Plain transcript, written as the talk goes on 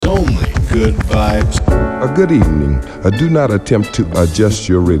good vibes. A good evening. Do not attempt to adjust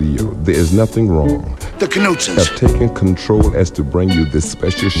your radio. There is nothing wrong. The Knutsens. Have taken control as to bring you this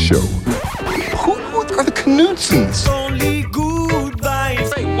special show. Who are the Knutsens? Only good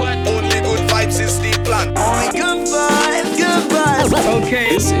vibes. Wait, what? Only good vibes is the plan. Only good vibes, good vibes. Okay,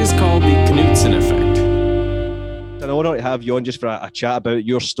 this is called the Knutsen effect. It's an honour to have you on just for a chat about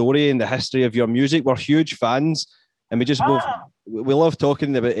your story and the history of your music. We're huge fans, and we love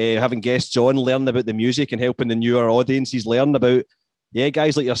talking about having guests on, learning about the music and helping the newer audiences learn about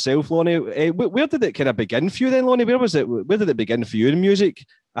guys like yourself, Lonnie. Where did it kind of begin for you then, Lonnie? Where did it begin for you in music?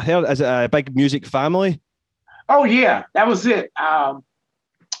 I heard, is it a big music family? Oh yeah, that was it. My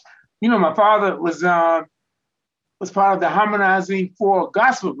father was part of the Harmonizing Four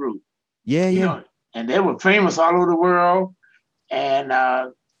gospel group. Yeah. And they were famous all over the world. And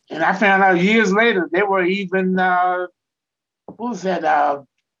I found out years later they were even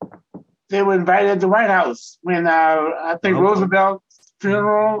they were invited at the White House when I think Roosevelt's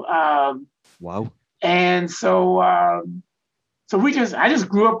funeral. Wow. And so I just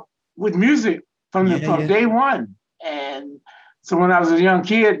grew up with music from day one. And so when I was a young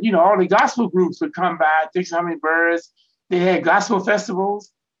kid, all the gospel groups would come by, Dixie Hummingbirds. They had gospel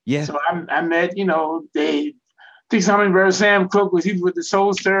festivals. Yeah. So I met, Dixie Hummingbird, Sam Cooke was even with the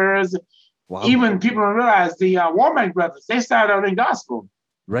Soul Stirrers. Wow. Even people don't realize the Womack brothers, they started out in gospel.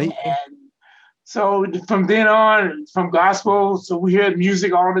 Right. And so from then on, from gospel, so we heard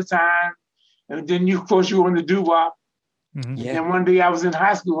music all the time. And then of course you were on the doo-wop. Mm-hmm. Yeah. And one day I was in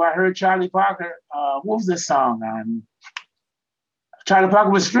high school, I heard Charlie Parker, what was this song? Charlie Parker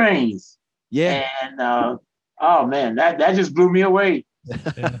with Strings. Yeah. And oh man, that just blew me away.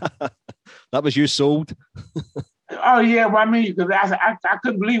 That was you sold. Oh yeah, well, I mean, because I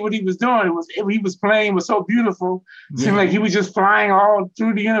couldn't believe what he was doing. He was playing was so beautiful. It seemed like he was just flying all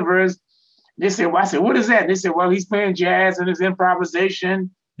through the universe. They said, "Well," I said, "What is that?" They said, "Well, he's playing jazz and his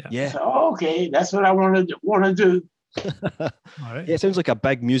improvisation." Yeah. So, okay, that's what I want to do. All right. Yeah, it sounds like a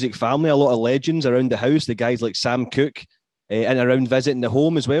big music family. A lot of legends around the house. The guys like Sam Cooke, and around visiting the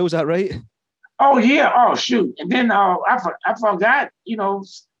home as well. Is that right? Oh yeah. Oh shoot. And then I forgot.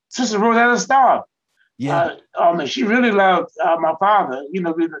 Sister Rosetta Starr. Yeah. Man, she really loved my father.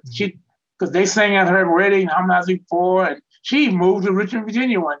 Because they sang at her wedding, Harmonizing Four, and she moved to Richmond,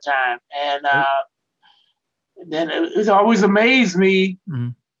 Virginia one time, and then it always amazed me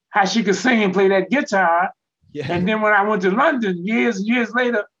how she could sing and play that guitar. Yeah. And then when I went to London years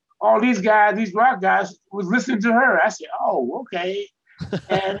later, all these guys, these rock guys, was listening to her. I said, "Oh, okay."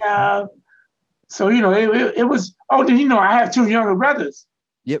 And so it was. Oh, then I have two younger brothers.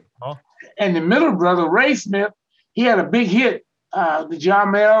 Yep. Oh. And the middle brother, Ray Smith, he had a big hit. The John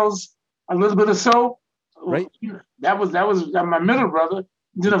Mells, A Little Bit of Soap. Right. That was my middle brother.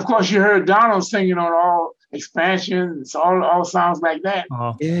 Then of course you heard Donald singing on all expansions, all songs like that.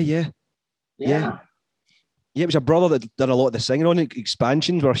 Uh-huh. Yeah. It was a brother that done a lot of the singing on it.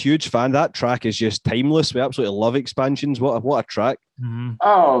 Expansions, we're a huge fan. That track is just timeless. We absolutely love Expansions. What a track. Mm-hmm.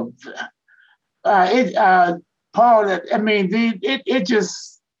 Oh, Paul,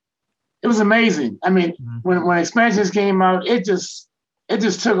 it was amazing. I mean, when Expansions came out, it just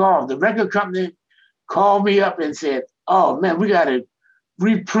took off. The record company called me up and said, "Oh man, we got to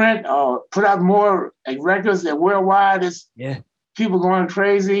reprint or put out more records that worldwide. People going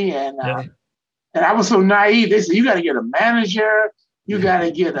crazy." And I was so naive. They said, "You got to get a manager. You got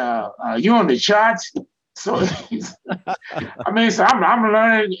to get you on the charts." So so I'm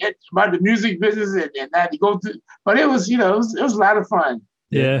learning about the music business and that to go through. But it was it was a lot of fun.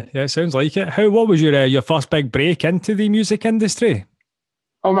 Yeah, it sounds like it. What was your first big break into the music industry?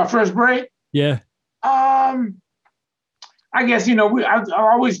 Oh, my first break? Yeah. I guess I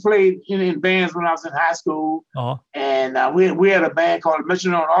always played in bands when I was in high school, and we had a band called the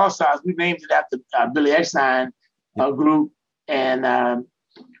Metronome All Stars. We named it after Billy Eckstine group, and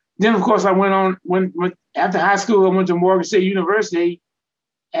then of course I went after high school. I went to Morgan State University,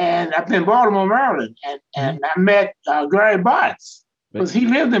 and up in Baltimore, Maryland, and I met Gary Botts. Because he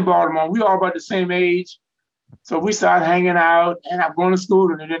lived in Baltimore. We all about the same age. So we started hanging out, and I'm going to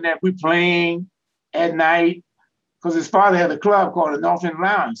school, and then we playing at night, because his father had a club called the North End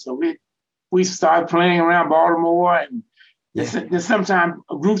Lounge. So we started playing around Baltimore, and then sometimes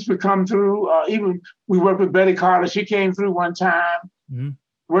groups would come through. Even we worked with Betty Carter. She came through one time.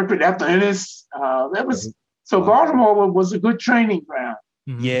 Worked with Ethel Ennis. Baltimore was a good training ground.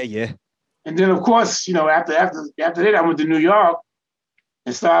 Yeah. And then of course, after that, I went to New York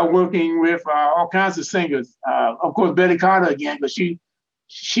and started working with all kinds of singers. Of course, Betty Carter again, but she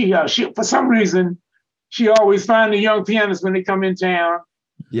for some reason, she always find the young pianists when they come in town.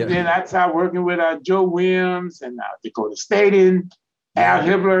 Yeah. Then I started working with Joe Williams and Dakota Staten, Al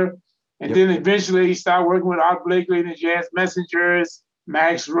Hibbler. And then eventually he started working with Art Blakely and the Jazz Messengers,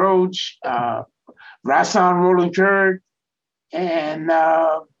 Max Roach, Rasson Roland Kirk. And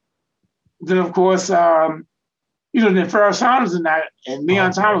then, of course, then Pharoah Sanders and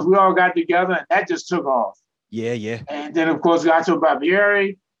Leon Thomas, we all got together and that just took off. Yeah. And then, of course, Gato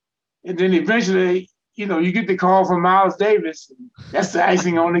Barbieri. And then eventually, you get the call from Miles Davis. That's the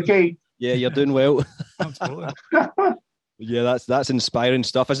icing on the cake. Yeah, you're doing well. Absolutely. Yeah, that's inspiring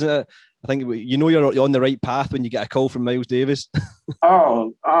stuff, isn't it? I think you're on the right path when you get a call from Miles Davis.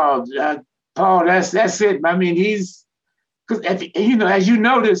 Paul, that's it. I mean, he's because as you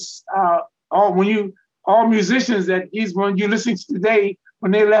notice, all musicians that he's when you listen to today,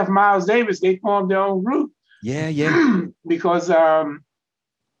 when they left Miles Davis, they formed their own group. Yeah. Because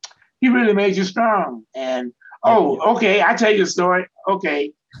he really made you strong. And okay, I tell you a story.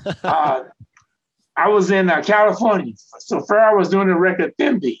 Okay, I was in California, so Pharoah was doing a record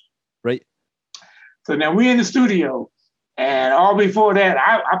Thimby. Right. So now we're in the studio, and all before that,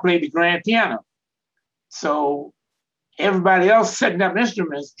 I played the grand piano. So everybody else setting up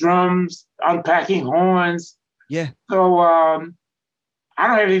instruments, drums, unpacking horns. Yeah. So I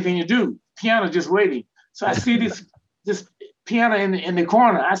don't have anything to do. Piano just waiting. So I see this piano in the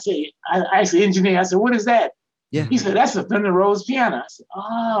corner. I asked the engineer, I said, what is that? Yeah. He said, that's a Fender Rhodes piano. I said,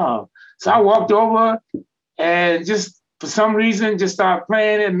 oh. So I walked over and just for some reason just started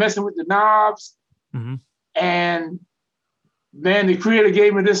playing it, messing with the knobs. Mm-hmm. And man, the creator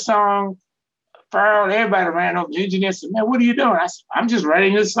gave me this song. Pharoah, everybody ran over. The engineer said, man, what are you doing? I said, I'm just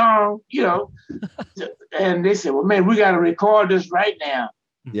writing this song, And they said, well, man, we got to record this right now.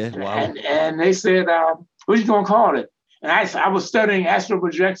 Yeah, wow. And they said, what you going to call it? And I was studying astral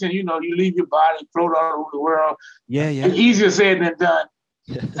projection. You leave your body, float all over the world. Yeah. It's easier said than done.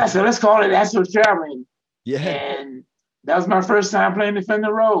 I said, let's call it astral traveling. Yeah. And that was my first time playing the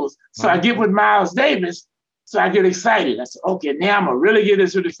Fender Rhodes. So I get with Miles Davis, so I get excited. I said, okay, now I'm going to really get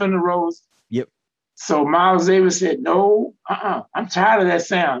into the Fender Rhodes. Yep. So Miles Davis said, no, I'm tired of that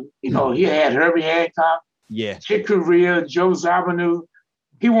sound. He had Herbie Hancock, Chick Corea, Joe Zawinul.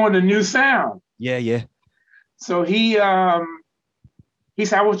 He wanted a new sound. Yeah. So he said,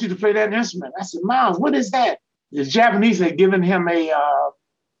 I want you to play that instrument. I said, Miles, what is that? The Japanese had given him a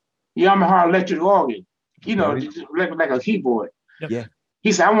Yamaha electric organ, like a keyboard. Yep. Yeah.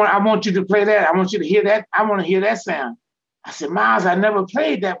 He said, I want you to play that. I want you to hear that. I want to hear that sound. I said, Miles, I never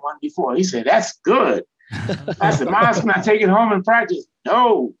played that one before. He said, that's good. I said, Miles, can I take it home and practice?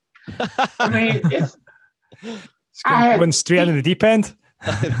 No. I mean, went straight in the deep end.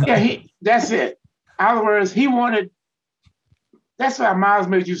 Yeah, that's it. In other words, that's why Miles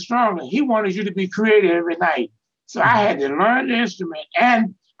made you stronger. He wanted you to be creative every night. So I had to learn the instrument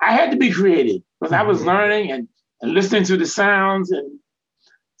and I had to be creative because I was learning and listening to the sounds. And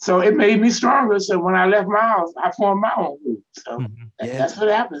so it made me stronger. So when I left Miles, I formed my own group. So that's what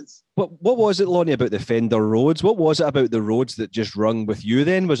happens. What was it, Lonnie, about the Fender Rhodes? What was it about the Rhodes that just rung with you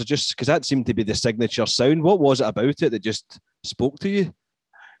then? Was it just because that seemed to be the signature sound? What was it about it that just spoke to you?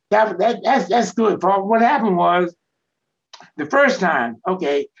 That's good, Paul. What happened was the first time,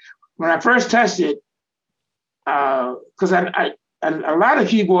 when I first touched it, because a lot of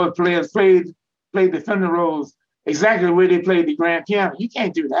keyboard players played the Fender Rhodes exactly the way they played the grand piano. You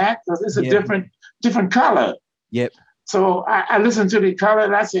can't do that because it's a different color. Yep. So I listened to the color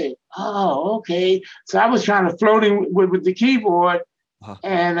and I said, oh, okay. So I was trying to floating with the keyboard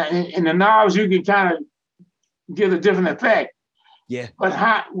and in the knobs, you can kind of get a different effect. Yeah. But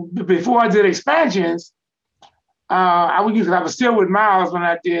before I did expansions, I was still with Miles when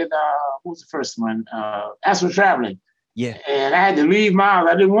I did, what was the first one? Astral Traveling. Yeah. And I had to leave Miles.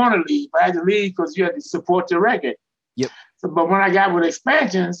 I didn't want to leave, but I had to leave because you had to support the record. Yep. So, but when I got with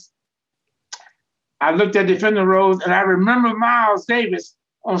expansions, I looked at the Fender Rhodes and I remember Miles Davis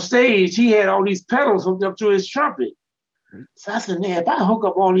on stage, he had all these pedals hooked up to his trumpet. So I said, man, if I hook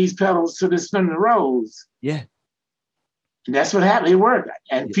up all these pedals to this Fender Rhodes, and that's what happened. It worked.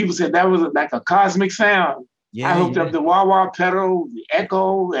 And people said that was like a cosmic sound. I hooked up the wah-wah pedal, the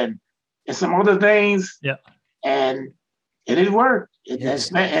echo, and some other things. Yeah. And it worked. And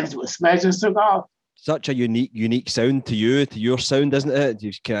Smashing took off. Such a unique sound to your sound, isn't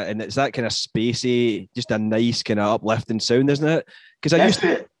it? And it's that kind of spacey, just a nice kind of uplifting sound, isn't it? Because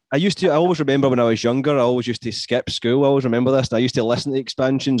I always remember when I was younger, I always used to skip school. I always remember this. And I used to listen to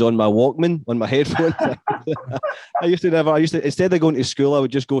expansions on my Walkman, on my headphones. I used to, instead of going to school, I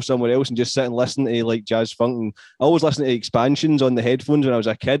would just go somewhere else and just sit and listen to like jazz funk. And I always listened to expansions on the headphones when I was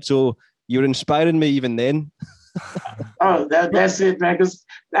a kid. So you were inspiring me even then. Oh, that's it, man. Because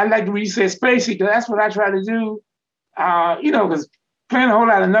I like when you say spacey, because that's what I try to do. Because playing a whole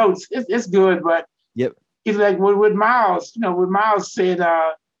lot of notes, it's good, but Yep. it's like with Miles. What Miles said.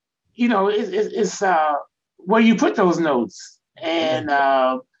 It's where you put those notes, and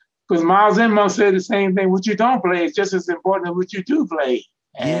because Miles Inman said the same thing. What you don't play is just as important as what you do play.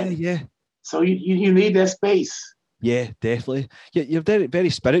 And Yeah. so you need that space. Yeah, definitely. Yeah, you're very,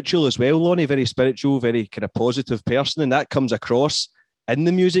 very spiritual as well, Lonnie. Very spiritual, very kind of positive person, and that comes across in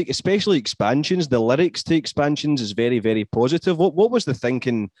the music, especially expansions. The lyrics to expansions is very, very positive. What was the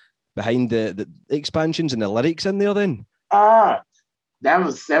thinking behind the expansions and the lyrics in there then? That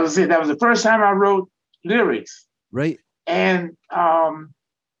was it. That was the first time I wrote lyrics. Right. And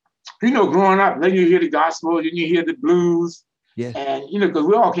growing up, then you hear the gospel, then you hear the blues. Yeah. And because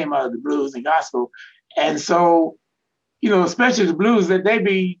we all came out of the blues and gospel. And so, especially the blues, that they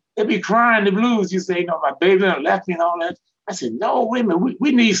be crying the blues. You say, my baby done left me and all that. I said, no, wait a minute,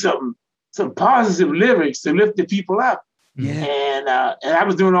 we need some positive lyrics to lift the people up. Yeah. And I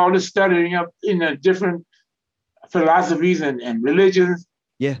was doing all this studying up in the different philosophies and religions.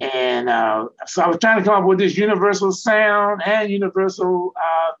 Yeah. And so I was trying to come up with this universal sound and universal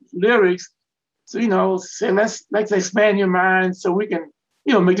lyrics. So, say, let's expand your mind so we can,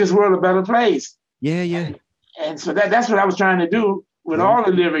 make this world a better place. Yeah. And so that's what I was trying to do with all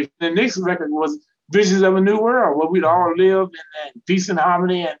the lyrics. The next record was Visions of a New World, where we'd all live in peace and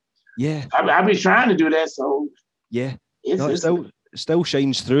harmony. And yeah, I've been trying to do that. So yeah, it still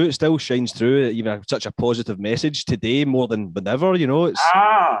shines through. It still shines through. Even such a positive message today, more than ever. It's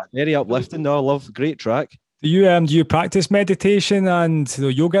very uplifting. No, I love. Great track. Do you practice meditation and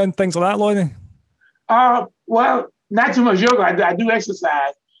yoga and things like that, Lonnie? Well, not too much yoga. I do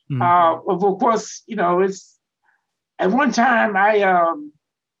exercise. Of course, it's at one time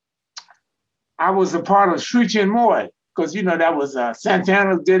I was a part of Shreechin Moy, because that was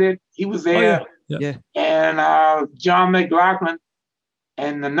Santana did it. He was there. Oh, yeah. And John McLaughlin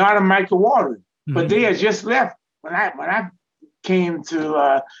and the Nada Michael Walden. But they had just left when I came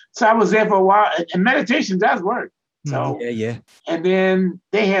to so I was there for a while, and meditation does work. So yeah. And then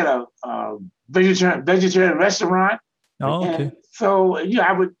they had a vegetarian restaurant. Oh, okay. And so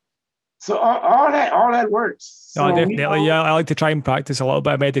I would. So all that works. So, definitely. Yeah, I like to try and practice a little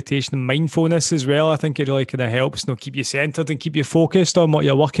bit of meditation and mindfulness as well. I think it really kind of helps, keep you centered and keep you focused on what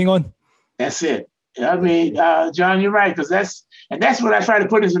you're working on. That's it. I mean, John, you're right, because that's what I try to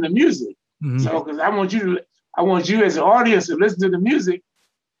put into the music. So, because I want you as an audience to listen to the music,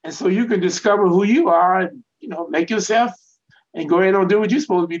 and so you can discover who you are, and make yourself, and go ahead and do what you're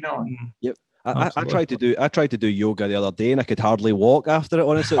supposed to be doing. Yep. I tried to do yoga the other day, and I could hardly walk after it.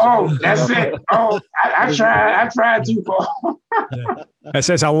 Honestly. Oh, that's it. Oh, I tried to, Paul. It's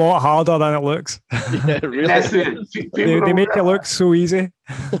a lot harder than it looks. Yeah, really. That's it. They make it look so easy.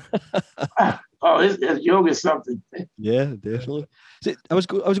 Yoga is something. Yeah, definitely. See, I was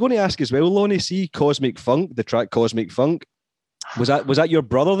going to ask as well, Lonnie. See, Cosmic Funk, the track Cosmic Funk. Was that your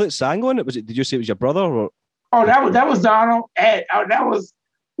brother that sang on it? Did you say it was your brother? Or? Oh, that was Donald. And that was.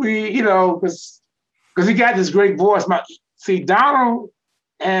 Because he got this great voice. Donald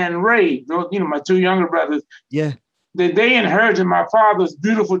and Ray, my two younger brothers. Yeah, they inherited my father's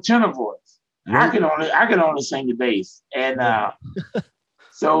beautiful tenor voice. Right. I could only sing the bass, and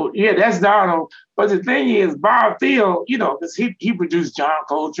so that's Donald. But the thing is, Bob Field, because he produced John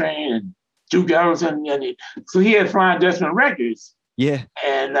Coltrane and Duke Ellington, so he had Flying Dutchman Records. Yeah,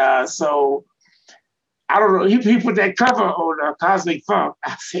 and so. I don't know. He put that cover on Cosmic Funk.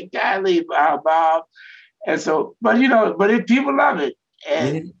 I said, "Golly, Bob." And so, but people love it.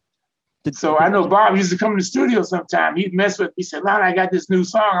 And so I know Bob used to come to the studio sometime. He'd mess with me. He said, "Lonnie, I got this new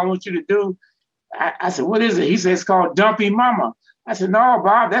song I want you to do." I said, "What is it?" He said, "It's called Dumpy Mama." I said, "No,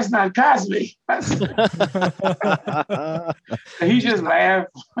 Bob, that's not Cosmic." And he just laughed.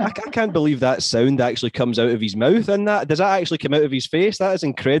 I can't believe that sound actually comes out of his mouth. And does that actually come out of his face? That is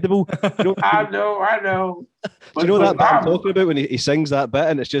incredible. I know. Do you know that bit I'm talking about when he sings that bit,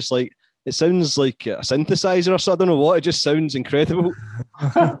 and it's just like it sounds like a synthesizer or something. I don't know what. It just sounds incredible.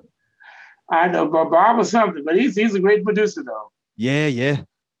 I know, but Bob was something. But he's a great producer, though. Yeah.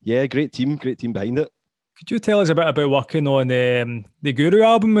 Great team behind it. Could you tell us a bit about working on the Guru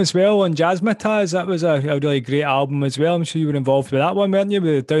album as well, on Jazzmatazz? That was a really great album as well. I'm sure you were involved with that one, weren't you,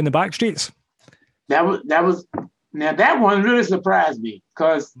 with Down the Back Streets? That was now that one really surprised me,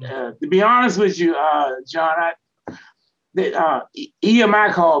 because to be honest with you, John,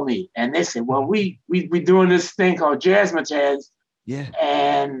 EMI called me and they said, "Well, we doing this thing called Jazzmatazz." Yeah.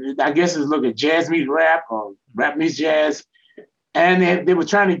 And I guess it's look at jazz meets rap or rap meets jazz. and they were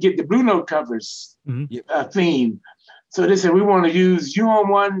trying to get the Blue Note covers theme. So they said, we want to use You on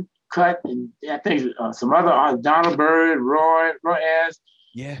One cut, and I think some other, Donald Byrd, Roy Ayers.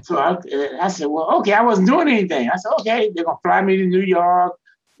 Yeah. So I said, well, okay, I wasn't doing anything. I said, okay, they're going to fly me to New York,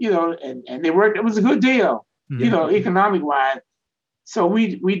 and they worked. It was a good deal, economic wise. So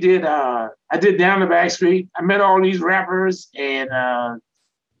we did, I did Down the Back Street. I met all these rappers, and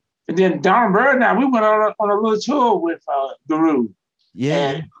then Donald Byrd and I, we went on a little tour with Guru.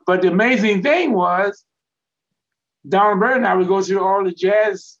 Yeah. But the amazing thing was, Donald Byrd and I would go to all the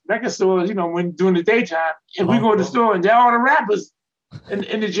jazz record stores, when during the daytime, and we go to the store, and they're all the rappers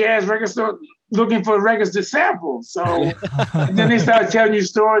in the jazz record store looking for records to sample. So and then they started telling you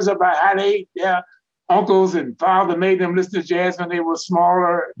stories about how their uncles and father made them listen to jazz when they were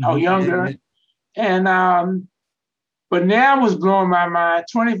smaller or younger. And but now what's blowing my mind,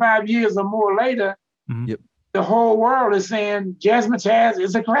 25 years or more later, the whole world is saying Jazzmatazz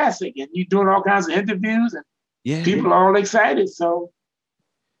is a classic, and you're doing all kinds of interviews, and people are all excited. So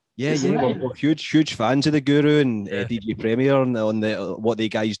we're huge fans of the Guru and DJ Premier and on what they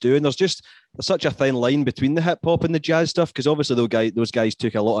guys do. And there's such a thin line between the hip hop and the jazz stuff, because obviously those guys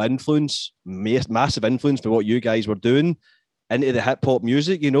took a lot of influence, massive influence for what you guys were doing into the hip hop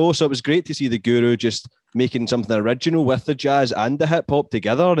music, So it was great to see the Guru just making something original with the jazz and the hip hop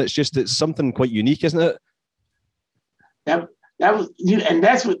together. And it's something quite unique, isn't it? That was, and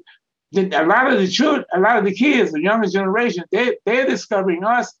that's what a lot of the kids, the younger generation, they're discovering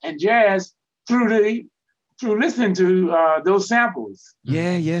us and jazz through listening to those samples.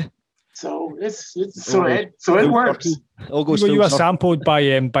 Yeah. So it works. You were sampled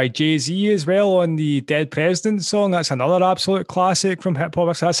by Jay-Z as well on the Dead President song. That's another absolute classic from hip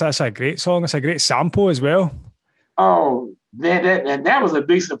hop. That's a great song. It's a great sample as well. Oh, that was a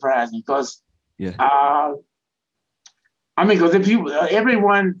big surprise, because because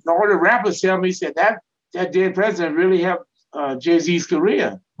everyone, all the rappers tell me, said that Dead President really helped Jay-Z's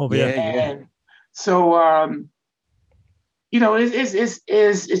career. Oh yeah. And so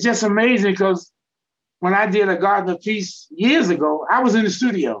it's just amazing, because when I did A Garden of Peace years ago, I was in the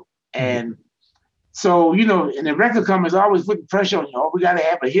studio, and so and the record companies always put pressure on you. Oh, we got to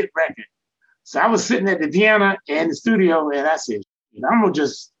have a hit record. So I was sitting at the piano in the studio, and I said, I'm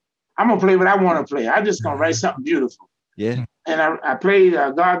gonna play what I want to play. I'm just gonna write something beautiful. Yeah. And I played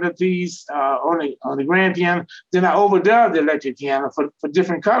Garden of Peace on the grand piano. Then I overdubbed the electric piano for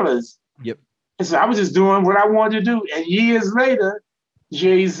different colors. Yep. And so I was just doing what I wanted to do. And years later,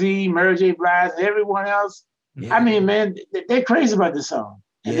 Jay-Z, Mary J. Blige, and everyone else, I mean, man, they're crazy about this song.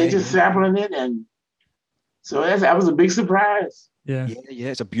 And they're just sampling it. And so that was a big surprise. Yeah.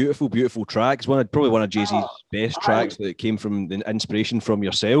 It's a beautiful, beautiful track. It's probably one of Jay-Z's best tracks that came from the inspiration from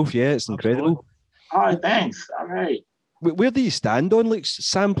yourself. Yeah, it's incredible. All right, thanks. All right. Where do you stand on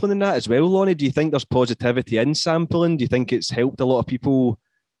sampling and that as well, Lonnie? Do you think there's positivity in sampling? Do you think it's helped a lot of people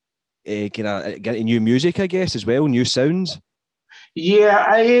get into new music, I guess, as well, new sounds?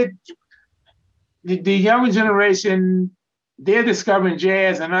 Yeah, the younger generation, they're discovering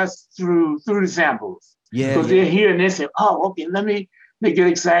jazz and us through the samples. Yeah, because they're here and they say, "Oh, okay, they get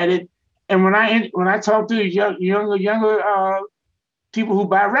excited." And when I talk to younger people who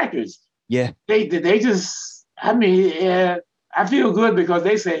buy records, they just. I mean, I feel good, because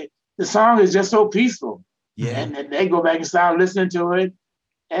they say the song is just so peaceful. Yeah. And they go back and start listening to it.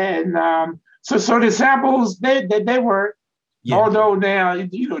 And so the samples, they work. Yeah. Although now,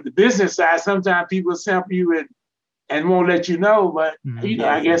 the business side, sometimes people sample you and won't let you know. But,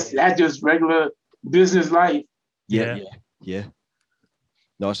 I guess that's just regular business life. Yeah.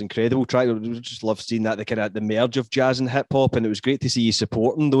 No, it's an incredible track. I just love seeing that, the merge of jazz and hip hop. And it was great to see you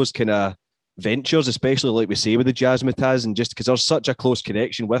supporting those kind of ventures, especially like we say with the Jazzmatazz, and just because there's such a close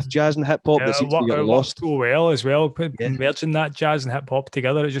connection with jazz and hip hop that seems to get lost so well as well. Merging that jazz and hip hop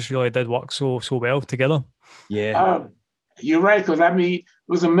together, it just really did work so well together. Yeah, you're right, because I mean, it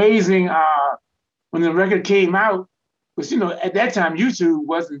was amazing when the record came out, because at that time YouTube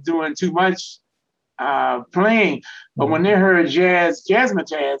wasn't doing too much playing, but when they heard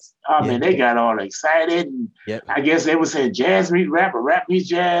Jazzmatazz, man, they got all excited, and I guess they were saying jazz meets rap, or rap meets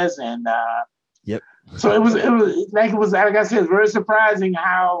jazz, and so it was like I said, very surprising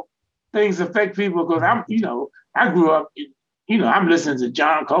how things affect people, because I grew up, I'm listening to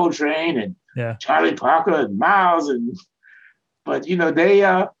John Coltrane and Charlie Parker and Miles, but they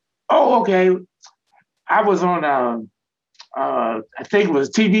okay, I was on I think it was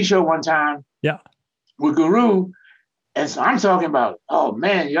a TV show one time. Yeah. With Guru, and so I'm talking about, oh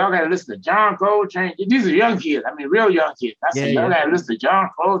man, y'all gotta listen to John Coltrane. These are young kids, I mean, real young kids. I said, y'all gotta listen to John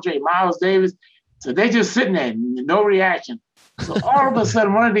Coltrane, Miles Davis. So they just sitting there, no reaction. So all of a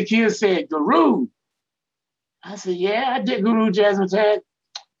sudden, one of the kids said, Guru. I said, yeah, I did Guru Jazzmatazz.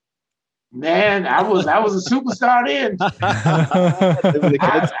 Man, I was a superstar then.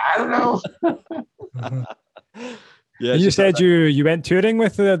 I don't know. Yeah, And you said you went touring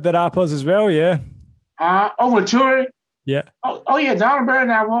with the rappers as well, yeah? We're touring? Yeah. Oh yeah, Donald Byrd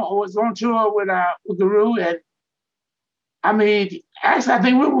and I was on tour with Guru, and I mean, actually, I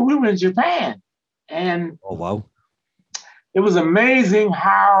think we were in Japan, and oh wow, it was amazing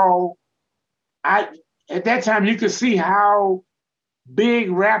how at that time you could see how big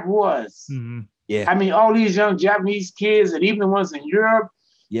rap was. Mm-hmm. Yeah. I mean, all these young Japanese kids, and even the ones in Europe.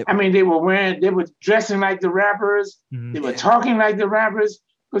 Yep. I mean, they were dressing like the rappers. Mm-hmm. They were talking like the rappers,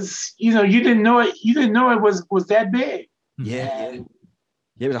 because you didn't know it was that big. Yeah.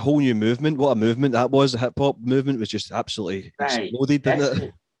 Yeah, it was a whole new movement. What a movement that was. The hip hop movement was just absolutely exploded, didn't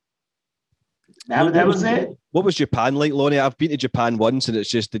it? That was it. What was Japan like, Lonnie? I've been to Japan once, and it's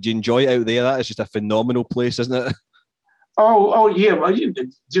just, did you enjoy it out there? That is just a phenomenal place, isn't it? Oh yeah. Well,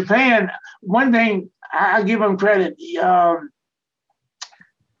 Japan. One thing I give them credit.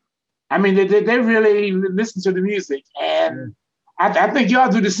 I mean, they really listen to the music, and I think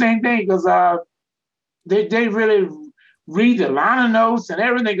y'all do the same thing, because they really read the liner notes and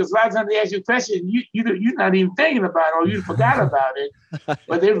everything. Because a lot of times they ask you a question, you're not even thinking about it, or you forgot about it,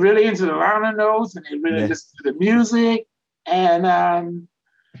 but they're really into the liner notes, and they really listen to the music, and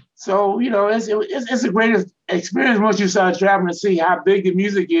so it's a great experience once you start traveling to see how big the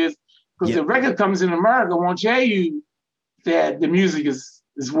music is, because the record comes in America won't tell you that the music is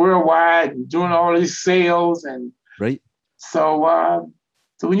worldwide and doing all these sales, and right. So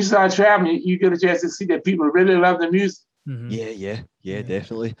when you start traveling, you get a chance to see that people really love the music. Mm-hmm. Yeah,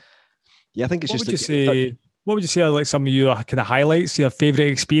 definitely. Yeah, I think it's what would you say are like some of your kind of highlights, your favorite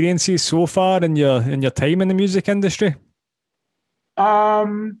experiences so far in your time in the music industry?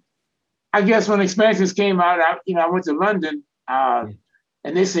 I guess when Expansions came out, I went to London, and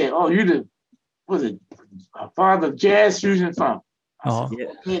they said, "Oh, you father of jazz fusion funk." Okay,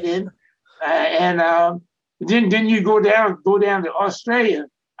 then. Then you go down to Australia.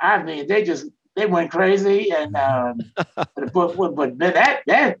 I mean, they went crazy, and but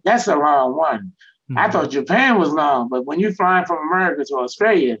that's a long one. Mm-hmm. I thought Japan was long, but when you're flying from America to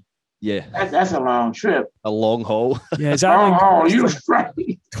Australia, that's a long trip. A long haul. Yeah, is that long haul? You right?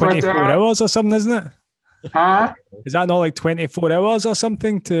 24 hours or something, isn't it? Huh? Is that not like 24 hours or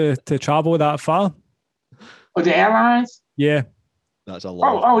something to travel that far? Oh, the airlines? Yeah. That's a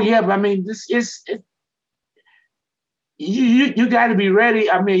lot. Oh yeah, but I mean, this is you got to be ready.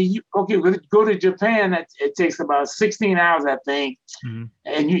 I mean, go to Japan. It takes about 16 hours, I think,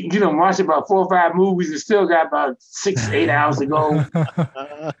 and you don't watch about 4 or 5 movies, and still got about 6-8 hours to go.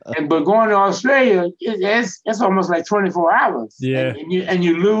 But going to Australia, it's almost like 24 hours. Yeah, and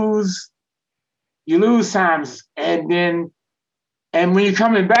you lose times, and when you're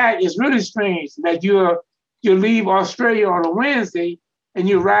coming back, it's really strange. Like you leave Australia on a Wednesday, and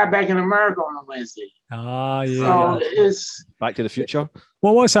you ride back in America on a Wednesday. Ah, yeah. So it's Back to the Future.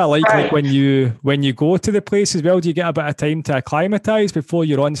 Well, what's that like? Right. Like when you go to the place as well, do you get a bit of time to acclimatise before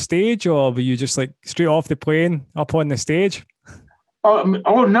you're on stage, or were you just like straight off the plane up on the stage? Oh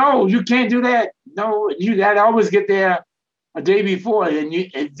no, you can't do that. No, you got to always get there a day before, and you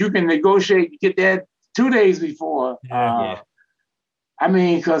can negotiate to get there 2 days before. I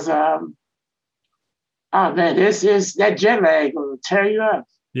mean, because oh man, that jet lag will tear you up.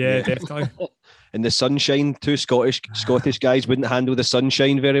 Yeah, definitely. And the sunshine, 2 Scottish guys wouldn't handle the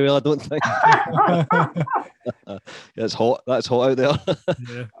sunshine very well, I don't think. It's hot. That's hot out there.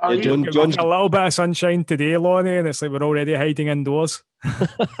 Yeah. John's a little bit of sunshine today, Lonnie, and it's like we're already hiding indoors.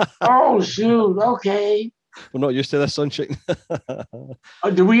 Oh shoot! Okay. We're not used to this sunshine.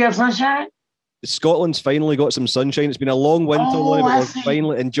 Do we have sunshine? Scotland's finally got some sunshine. It's been a long winter, but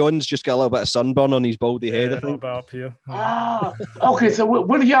finally, and John's just got a little bit of sunburn on his baldy head. I think. Up here. Okay. So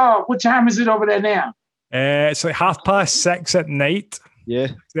what time is it over there now? It's like 6:30 at night. Yeah.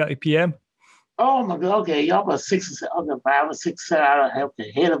 30 p.m. Oh my God. Okay, y'all about 6 or 5 or 6 hours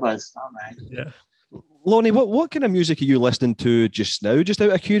ahead of us. All right. Yeah. Lonnie, what kind of music are you listening to just now? Just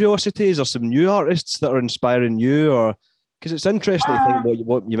out of curiosity, is there some new artists that are inspiring you, or? Because it's interesting to think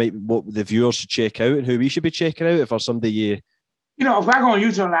what the viewers should check out and who we should be checking out if there's somebody you. If I go on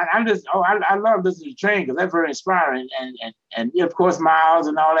YouTube, I love listening to Train because that's very inspiring, and of course Miles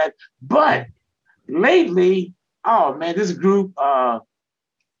and all that. But lately, oh man, this group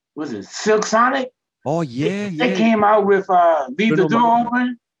was it Silk Sonic? Oh yeah, they came out with Leave the Door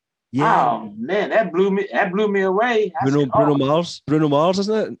Open. Yeah. Oh man, that blew me away. Bruno Mars,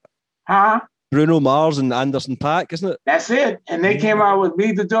 isn't it? Huh? Bruno Mars and Anderson .Paak, isn't it? That's it. And they came out with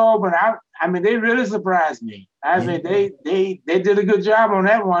Leave the Door, but I mean, they really surprised me. I mean, they did a good job on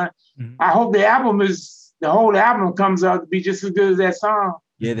that one. I hope the whole album comes out to be just as good as that song.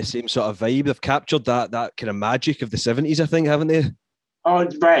 Yeah, the same sort of vibe. They've captured that kind of magic of the 70s, I think, haven't they? Oh,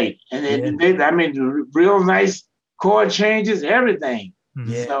 right. And I mean, real nice chord changes, everything.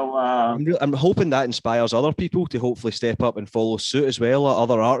 Yeah. So I'm hoping that inspires other people to hopefully step up and follow suit as well, or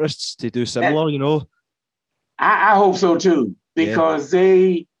other artists to do similar, you know. I hope so too, because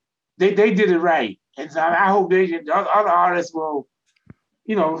they did it right. And so I hope other artists will,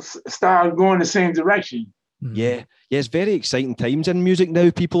 you know, start going the same direction. Yeah, it's very exciting times in music now.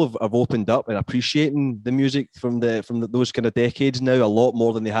 People have opened up and appreciating the music from those kind of decades now a lot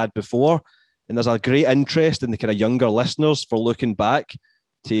more than they had before. And there's a great interest in the kind of younger listeners for looking back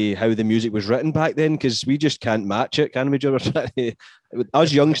to how the music was written back then, because we just can't match it, can we?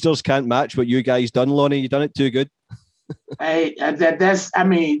 Us youngsters can't match what you guys done, Lonnie. You done it too good. Hey, that's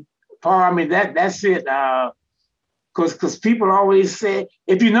Paul. That's it. Because people always say,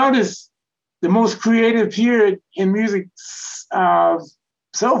 if you notice, the most creative period in music so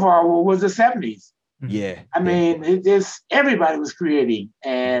far was the 70s. Yeah. I mean, everybody was creating.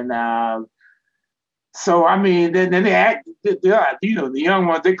 And so, I mean, then they act, you know, the young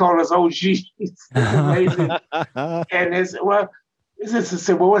ones, they call us OGs. And it's, well,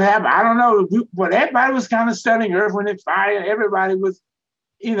 what happened? I don't know. But everybody was kind of studying Earth, Wind and Fire. Everybody was,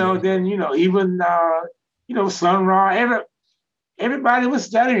 you know, then, you know, even, you know, Sun Ra, everybody was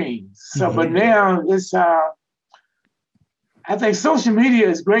studying. So, but now it's, I think social media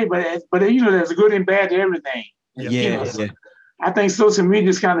is great, but you know, there's a good and bad to everything. I think social media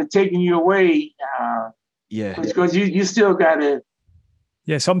is kind of taking you away. Because you still got to.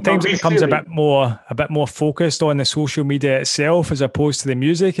 Yeah, sometimes it becomes a bit more focused on the social media itself as opposed to the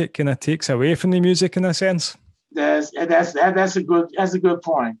music. It kind of takes away from the music in a sense. That's a good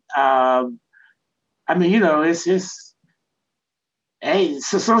point. I mean, you know, it's hey,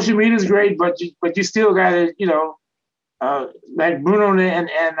 so social media is great, but you still got to, you know, like Bruno and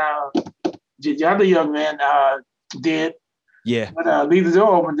the other young man did. Yeah. But Leave the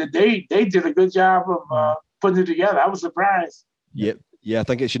Door Open. They did a good job of putting it together. I was surprised. Yep. Yeah, I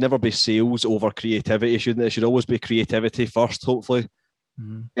think it should never be sales over creativity, shouldn't it? It should always be creativity first, hopefully.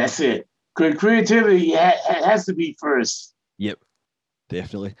 That's it. Creativity has to be first. Yep.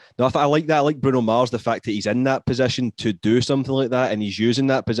 Definitely. No, I like that. I like Bruno Mars, the fact that he's in that position to do something like that, and he's using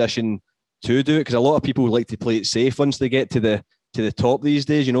that position to do it, because a lot of people like to play it safe once they get to the top these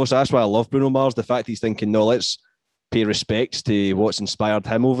days, you know. So that's why I love Bruno Mars, the fact he's thinking, no, let's pay respects to what's inspired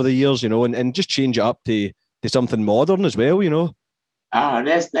him over the years, you know, and just change it up to something modern as well, you know.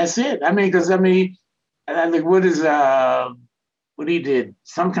 That's it. I mean, because I think what he did,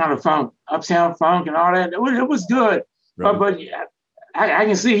 some kind of funk, uptown funk and all that. It was good, right. but I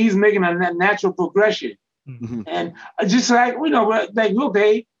can see he's making a natural progression. And just like, you know, like,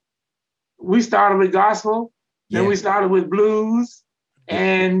 okay, we started with gospel, then we started with blues,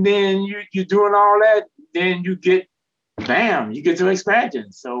 and then you're doing all that, then you get to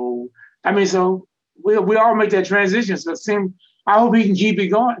expansion. So, I mean, so we all make that transition. So I hope he can keep it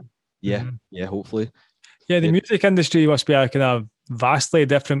going. Yeah, hopefully. Yeah, the music industry must be a kind of vastly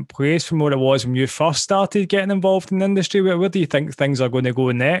different place from what it was when you first started getting involved in the industry. Where do you think things are going to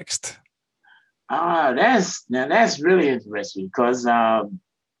go next? That's really interesting, because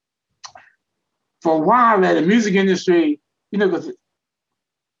for a while the music industry, you know, because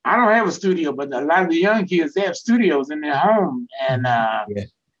I don't have a studio, but a lot of the young kids, they have studios in their home, and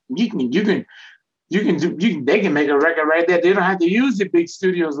they can make a record right there. They don't have to use the big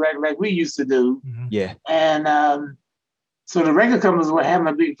studios like we used to do. Yeah. And so the record companies were having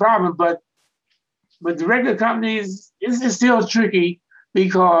a big problem, but the record companies, it's still tricky,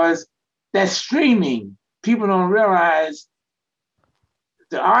 because that streaming, people don't realize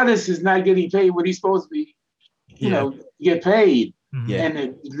the artist is not getting paid what he's supposed to be, you know, get paid.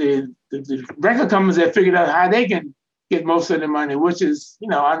 And the record companies have figured out how they can get most of the money, which is,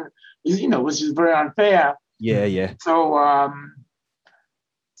 which is very unfair. Yeah.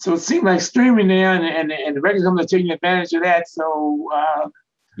 So it seems like streaming there, and the record companies are taking advantage of that. So I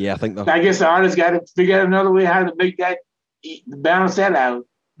think I guess the artists got to figure out another way how to make that, balance that out.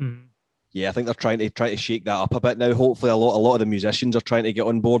 Yeah, I think they're trying to shake that up a bit now. Hopefully, a lot of the musicians are trying to get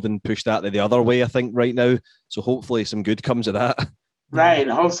on board and push that the other way, I think, right now. So hopefully some good comes of that. Right.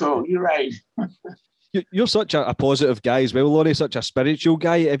 I hope so. You're right. You're such a positive guy as well, Lonnie, such a spiritual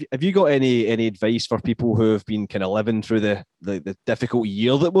guy. Have you got any advice for people who have been kind of living through the difficult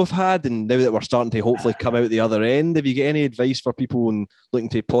year that we've had, and now that we're starting to hopefully come out the other end? Have you got any advice for people and looking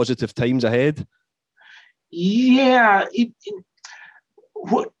to positive times ahead? Yeah.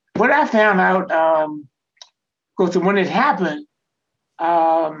 What I found out, because when it happened,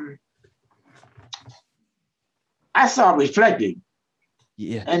 I started reflecting.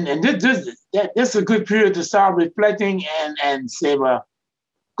 Yeah. And this is a good period to start reflecting and say, well,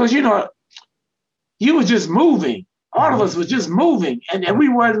 because you were just moving. All of us were just moving, and we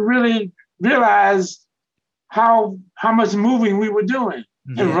weren't really realize how much moving we were doing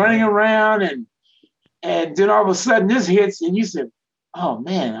and running around, and then all of a sudden this hits, and you said, "Oh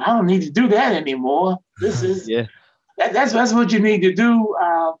man, I don't need to do that anymore. This is that's what you need to do."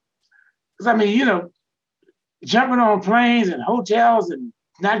 Because I mean, jumping on planes and hotels and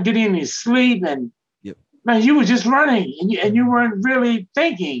not getting any sleep, and man, you were just running, and you weren't really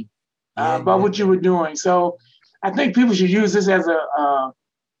thinking about what you were doing. So I think people should use this as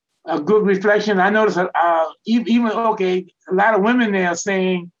a good reflection. I noticed even a lot of women now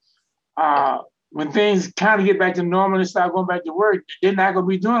saying when things kind of get back to normal and start going back to work, they're not going to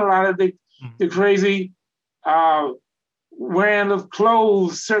be doing a lot of the crazy wearing of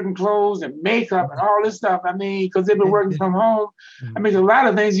clothes, certain clothes and makeup and all this stuff. I mean, because they've been working from home. I mean, a lot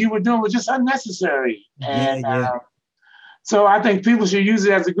of things you were doing were just unnecessary. And so I think people should use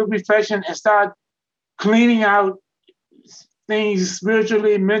it as a good reflection and start cleaning out things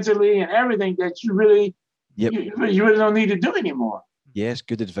spiritually, mentally, and everything that you really don't need to do anymore. Yes,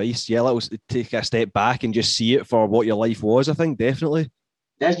 good advice. Yeah, let us take a step back and just see it for what your life was. I think definitely.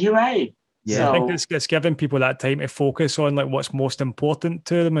 You're right. Yeah, so, I think it's giving people that time to focus on like what's most important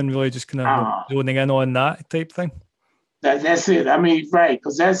to them and really just kind of zoning in on that type thing. That's it. I mean, right,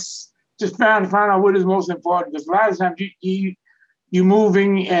 because that's just find out what is most important. Because a lot of times you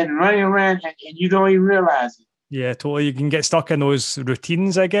moving and running around and you don't even realize it. Yeah, totally. You can get stuck in those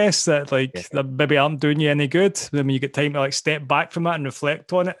routines, I guess, that that maybe aren't doing you any good. Then when you get time to like step back from it and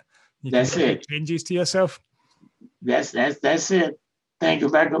reflect on it, you can make changes to yourself. That's it. Thank you.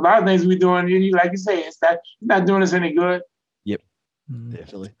 Like a lot of things we're doing, like you say, it's not doing us any good. Yep,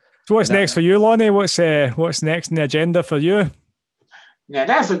 definitely. So what's next for you, Lonnie? What's next in the agenda for you? Now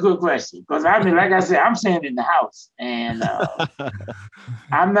that's a good question, because I mean, like I said, I'm staying in the house, and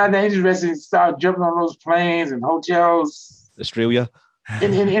I'm not that interested in start jumping on those planes and hotels, Australia,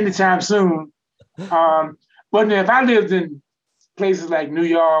 anytime soon. But if I lived in places like New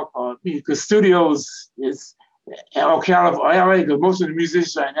York or because studios or California, LA, because most of the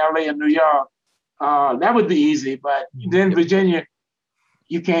musicians are in LA and New York, that would be easy. But then Virginia,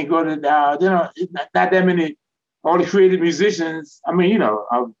 you can't go to not that many. All the creative musicians, I mean,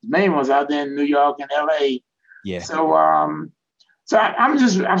 the main ones out there in New York and LA. Yeah. So I'm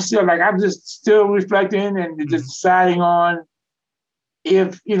still reflecting and just deciding on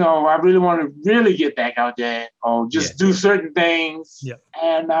if, I really want to really get back out there or just do certain things. Yeah.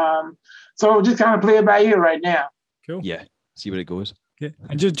 And so just kind of play it by ear right now. Cool. Yeah. See where it goes. Okay.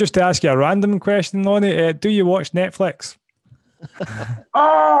 And just to ask you a random question, Lonnie, do you watch Netflix?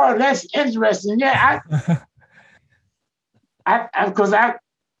 Oh, that's interesting. Yeah. I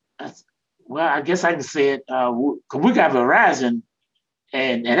guess I can say it. Cause we got Verizon,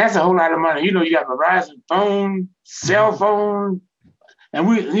 and that's a whole lot of money. You got Verizon phone, cell phone, and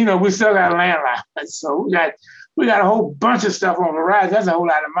we still got a landline. So we got a whole bunch of stuff on Verizon. That's a whole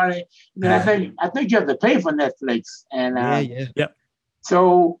lot of money. And I think you have to pay for Netflix. And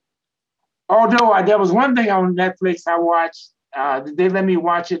so, although there was one thing on Netflix I watched, they let me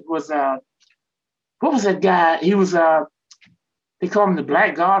watch it was what was that guy? He was they call him the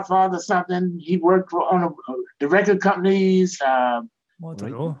Black Godfather or something. He worked on the record companies. I don't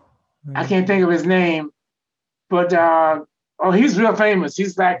know. I can't think of his name, but he's real famous.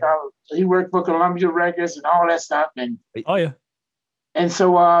 He's like he worked for Columbia Records and all that stuff. And and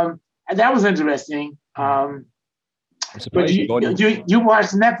so that was interesting. But you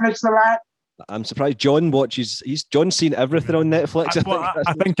watch Netflix a lot? I'm surprised John watches. John's seen everything on Netflix.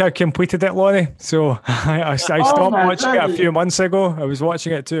 I think I completed it, Lonnie. So I stopped watching it a few months ago. I was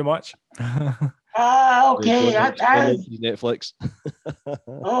watching it too much. Okay. Netflix.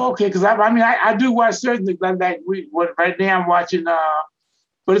 Okay, because I do watch certain things like right now I'm watching.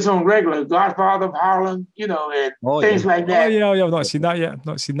 But it's on regular Godfather of Harlem, and things like that. Oh yeah, I've not seen that yet.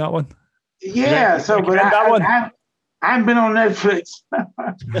 Not seen that one. Yeah. So, but I haven't been on Netflix.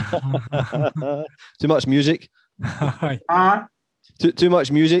 Too much music. Huh? Too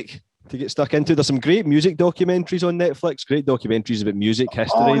much music to get stuck into. There's some great music documentaries on Netflix. Great documentaries about music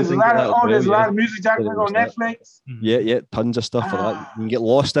history. Oh, there's a lot of there's a lot of music documentaries on Netflix. Yeah, tons of stuff for that. You can get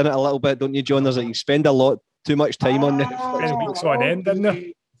lost in it a little bit, don't you, John? There's like you spend a lot too much time on Netflix. Weeks on end, didn't there?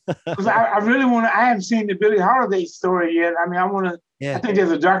 Because I really want to. I haven't seen the Billie Holiday story yet. I mean, I want to. Yeah. I think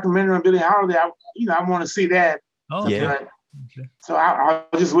there's a documentary on Billie Holiday. I want to see that. Oh, okay. Yeah. Okay. So I'll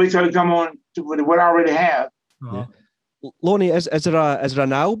just wait till it come on with what I already have. Uh-huh. Lonnie, is there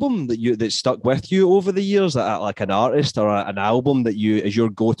an album that stuck with you over the years, that like an artist or an album that is your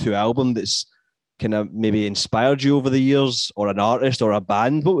go-to album that's kind of maybe inspired you over the years, or an artist or a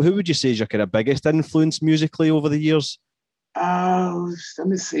band? Who would you say is your kind of biggest influence musically over the years? Let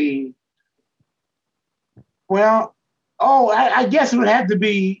me see. Well, I guess it would have to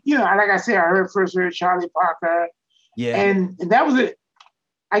be, like I said, I first heard Charlie Parker. Yeah. And that was it.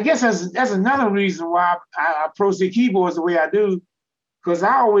 I guess that's another reason why I approach the keyboards the way I do, because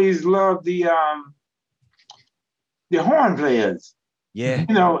I always loved the horn players. Yeah.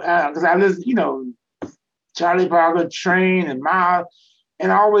 Because I listen, Charlie Parker, Train, and Miles,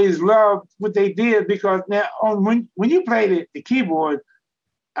 and I always loved what they did, because now when you play the keyboard,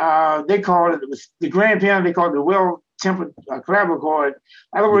 they call it the grand piano. They call it the well-tempered clavichord.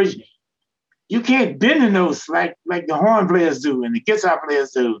 In other words, you can't bend the notes like the horn players do and the guitar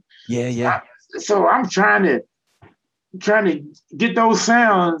players do. Yeah. So I'm trying to get those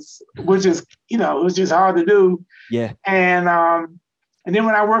sounds, which is hard to do. Yeah. And then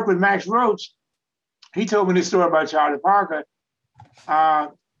when I worked with Max Roach, he told me this story about Charlie Parker.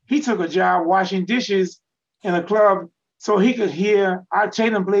 He took a job washing dishes in a club so he could hear Art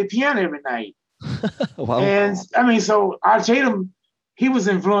Tatum play piano every night. Wow. And I mean, so Art Tatum, he was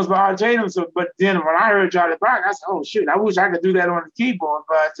influenced by Art Tatum. So, but then when I heard Charlie Parker, I said, "Oh shoot, I wish I could do that on the keyboard."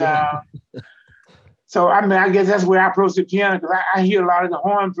 But so I mean, I guess that's where I approach the piano, because I hear a lot of the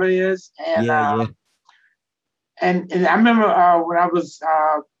horn players, and and I remember when I was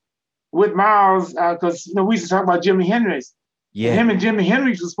with Miles, because we used to talk about Jimi Hendrix. Yeah. And him and Jimi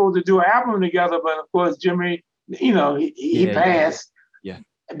Hendrix were supposed to do an album together, but of course Jimi, he passed. Yeah.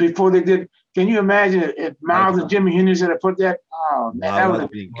 Before they did. Can you imagine if Miles and Jimi Hendrix had put that? Oh man, that would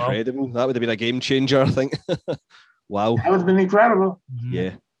have been incredible. That would have been a game changer, I think. Wow. That would have been incredible.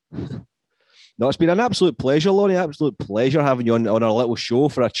 Yeah. No, it's been an absolute pleasure, Lonnie. Absolute pleasure having you on our little show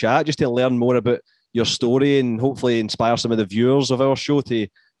for a chat, just to learn more about your story and hopefully inspire some of the viewers of our show to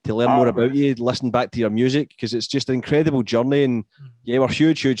learn more about you, listen back to your music, because it's just an incredible journey. And yeah, we're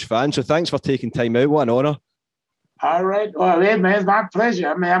huge fans. So thanks for taking time out. What an honour. All right. Well, yeah, man, it's my pleasure.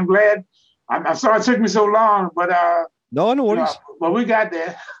 I mean, I'm glad. I'm sorry it took me so long, but no worries. But we got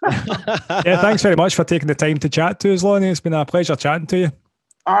there. Yeah, thanks very much for taking the time to chat to us, Lonnie. It's been a pleasure chatting to you.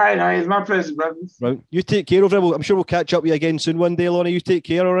 All right, it's my pleasure, brothers. Right. You take care of it. I'm sure we'll catch up with you again soon one day, Lonnie. You take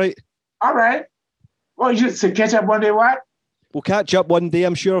care, all right? All right. Well, you should catch up one day, what? We'll catch up one day.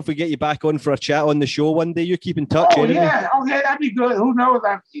 I'm sure if we get you back on for a chat on the show one day, you keep in touch. Oh, yeah. Okay, that'd be good. Who knows?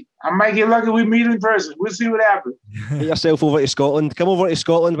 I might get lucky we meet in person. We'll see what happens. Get yourself over to Scotland. Come over to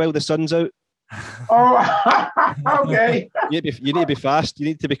Scotland while the sun's out. Oh, okay. You need to be fast. You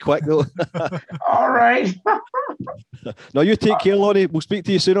need to be quick, though. All right. No, you take care, Lonnie. We'll speak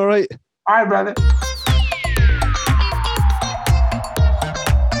to you soon, all right? All right, brother.